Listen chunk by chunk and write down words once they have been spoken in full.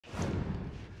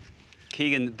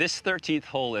Keegan, this 13th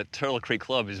hole at Turtle Creek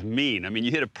Club is mean. I mean,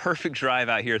 you hit a perfect drive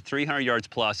out here, 300 yards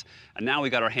plus, and now we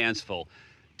got our hands full.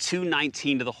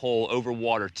 219 to the hole over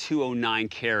water, 209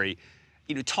 carry.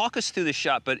 You know, talk us through the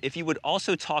shot, but if you would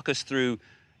also talk us through,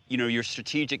 you know, your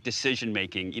strategic decision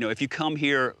making. You know, if you come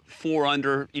here 4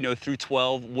 under, you know, through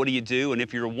 12, what do you do? And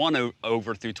if you're 1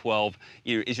 over through 12,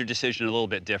 you know, is your decision a little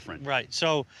bit different? Right.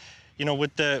 So, you know,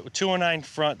 with the 209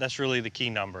 front, that's really the key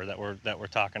number that we're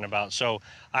talking about. So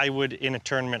I would, in a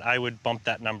tournament, I would bump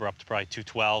that number up to probably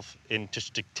 212 and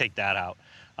just to take that out.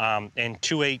 And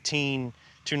 218,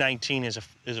 219 is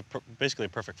basically a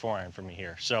perfect 4-iron for me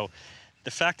here. So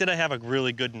the fact that I have a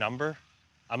really good number,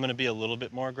 I'm going to be a little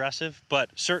bit more aggressive. But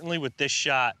certainly with this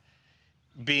shot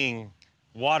being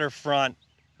waterfront,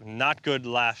 not good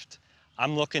left,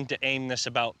 I'm looking to aim this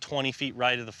about 20 feet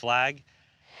right of the flag.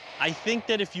 I think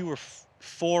that if you were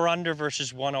 4 under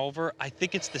versus 1 over, I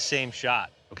think it's the same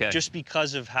shot. Okay. Just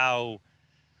because of how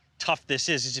tough this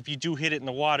is if you do hit it in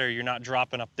the water, you're not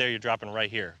dropping up there, you're dropping right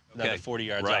here, another 40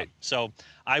 yards up. So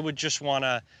I would just want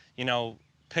to, you know,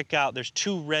 pick out, there's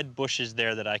 2 red bushes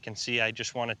there that I can see. I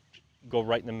just want to go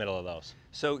right in the middle of those.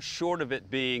 So short of it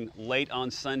being late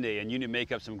on Sunday and you need to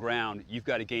make up some ground, you've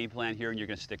got a game plan here and you're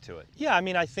going to stick to it. Yeah, I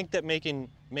mean, I think that making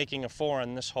a 4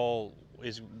 on this hole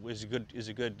is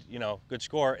a good, you know, good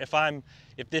score.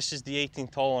 If this is the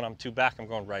 18th hole and I'm 2 back, I'm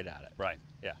going right at it. Right.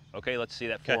 Yeah. Okay, let's see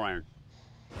that 4-iron.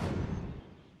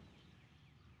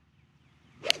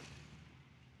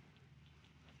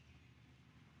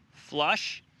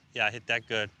 Flush. Yeah, I hit that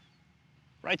good.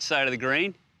 Right side of the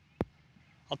green.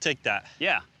 I'll take that.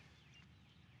 Yeah.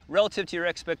 Relative to your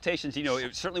expectations, you know,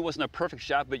 it certainly wasn't a perfect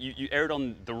shot, but you erred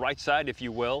on the right side, if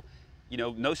you will. You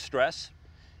know, no stress.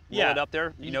 Roll it up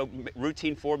there, you know,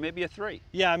 routine 4, maybe a 3.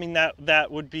 Yeah, I mean,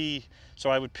 that would be, so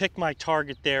I would pick my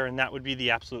target there, and that would be the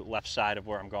absolute left side of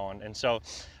where I'm going. And so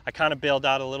I kind of bailed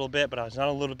out a little bit, but I was on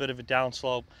a little bit of a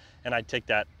downslope, and I'd take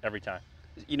that every time.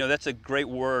 You know, that's a great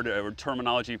word or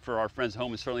terminology for our friends at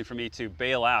home, and certainly for me to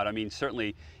bail out. I mean,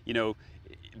 certainly, you know,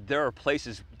 there are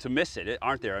places to miss it,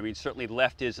 aren't there? I mean, certainly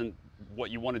left isn't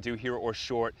what you want to do here, or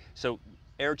short. So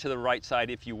err to the right side,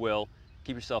 if you will.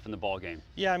 Keep yourself in the ball game.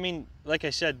 Yeah, I mean, like I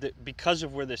said, because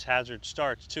of where this hazard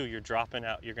starts too, you're dropping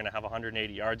out, you're going to have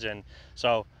 180 yards in.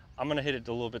 So I'm going to hit it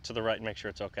a little bit to the right and make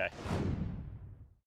sure it's okay.